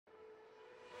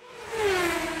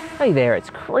Hey there, it's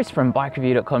Chris from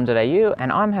BikeReview.com.au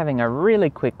and I'm having a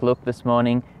really quick look this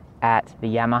morning at the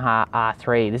Yamaha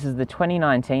R3. This is the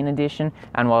 2019 edition,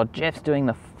 and while Jeff's doing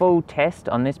the full test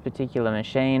on this particular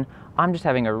machine, I'm just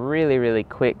having a really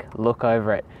quick look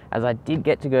over it, as I did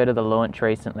get to go to the launch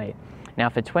recently. Now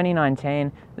for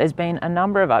 2019, there's been a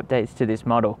number of updates to this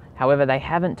model. However, they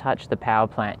haven't touched the power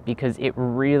plant because it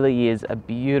really is a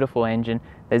beautiful engine.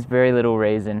 There's very little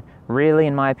reason, really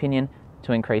in my opinion,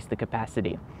 to increase the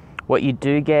capacity. What you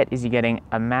do get is you're getting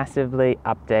a massively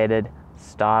updated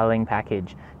styling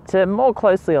package to more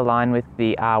closely align with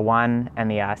the R1 and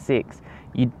the R6.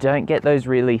 You don't get those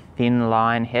really thin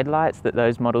line headlights that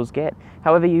those models get.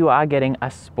 However, you are getting a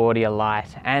sportier light,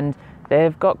 and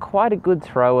they've got quite a good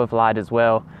throw of light as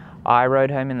well. I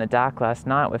rode home in the dark last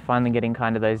night. We're finally getting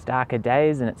kind of those darker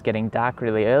days and it's getting dark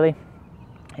really early.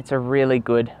 It's a really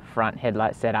good front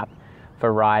headlight setup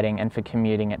for riding and for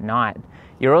commuting at night.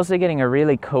 You're also getting a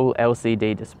really cool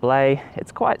LCD display.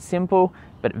 It's quite simple,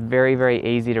 but very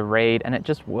easy to read, and it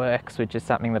just works, which is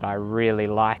something that I really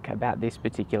like about this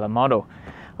particular model.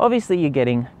 Obviously, you're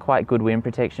getting quite good wind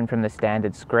protection from the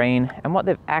standard screen, and what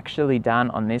they've actually done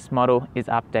on this model is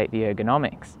update the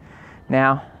ergonomics.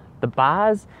 Now, the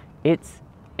bars, it's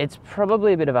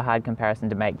probably a bit of a hard comparison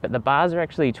to make, but the bars are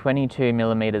actually 22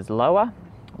 millimeters lower,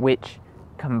 which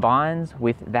combines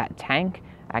with that tank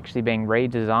actually being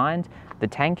redesigned. The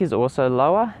tank is also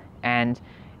lower, and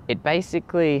it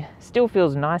basically still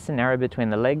feels nice and narrow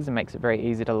between the legs and makes it very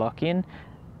easy to lock in,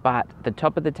 but the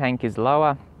top of the tank is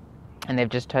lower, and they've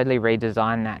just totally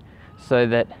redesigned that so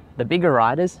that the bigger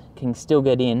riders can still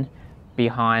get in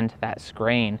behind that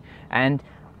screen. And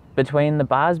between the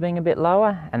bars being a bit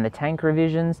lower and the tank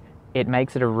revisions, it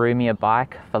makes it a roomier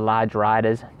bike for large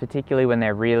riders, particularly when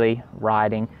they're really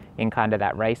riding in kind of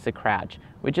that racer crouch,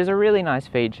 which is a really nice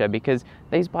feature because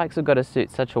these bikes have got to suit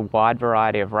such a wide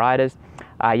variety of riders.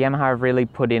 Yamaha have really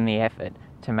put in the effort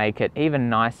to make it even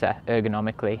nicer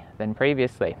ergonomically than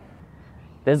previously.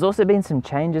 There's also been some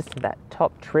changes to that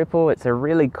top triple. It's a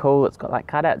really cool, it's got like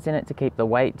cutouts in it to keep the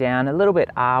weight down, a little bit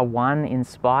R1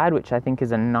 inspired, which I think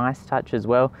is a nice touch as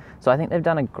well. So I think they've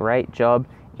done a great job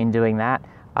in doing that.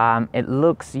 It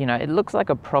looks like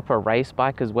a proper race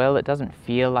bike as well. It doesn't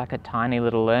feel like a tiny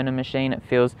little learner machine. It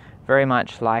feels very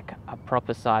much like a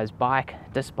proper sized bike,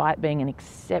 despite being an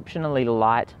exceptionally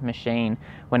light machine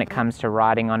when it comes to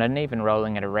riding on it and even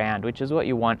rolling it around, which is what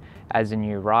you want as a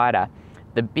new rider.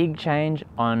 The big change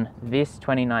on this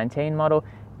 2019 model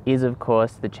is of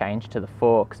course the change to the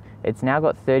forks. It's now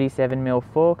got 37mm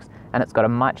forks, and it's got a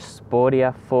much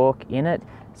sportier fork in it.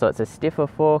 So it's a stiffer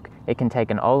fork, it can take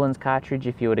an Öhlins cartridge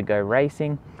if you were to go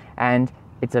racing, and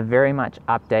it's a very much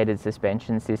updated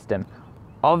suspension system.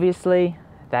 Obviously,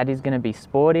 that is going to be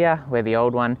sportier, where the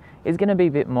old one is going to be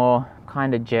a bit more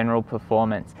kind of general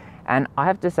performance. And I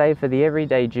have to say, for the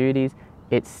everyday duties,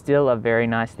 it's still a very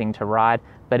nice thing to ride,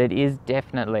 but it is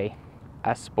definitely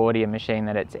a sportier machine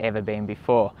than it's ever been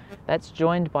before. That's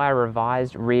joined by a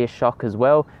revised rear shock as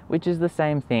well, which is the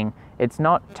same thing. It's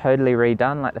not totally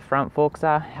redone like the front forks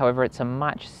are, however it's a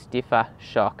much stiffer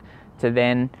shock to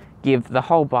then give the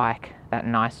whole bike that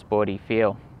nice sporty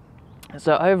feel.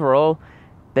 So overall,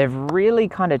 they've really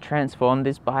kind of transformed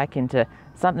this bike into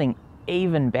something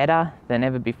even better than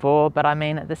ever before, but I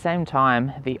mean at the same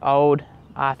time, the old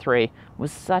R3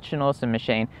 was such an awesome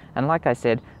machine, and like I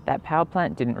said, that power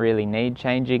plant didn't really need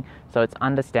changing, so it's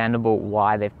understandable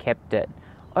why they've kept it.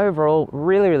 Overall,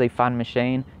 really fun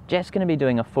machine. Jeff's going to be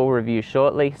doing a full review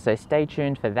shortly, so stay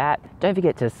tuned for that. Don't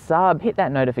forget to hit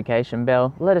that notification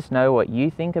bell, let us know what you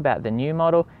think about the new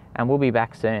model, and we'll be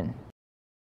back soon.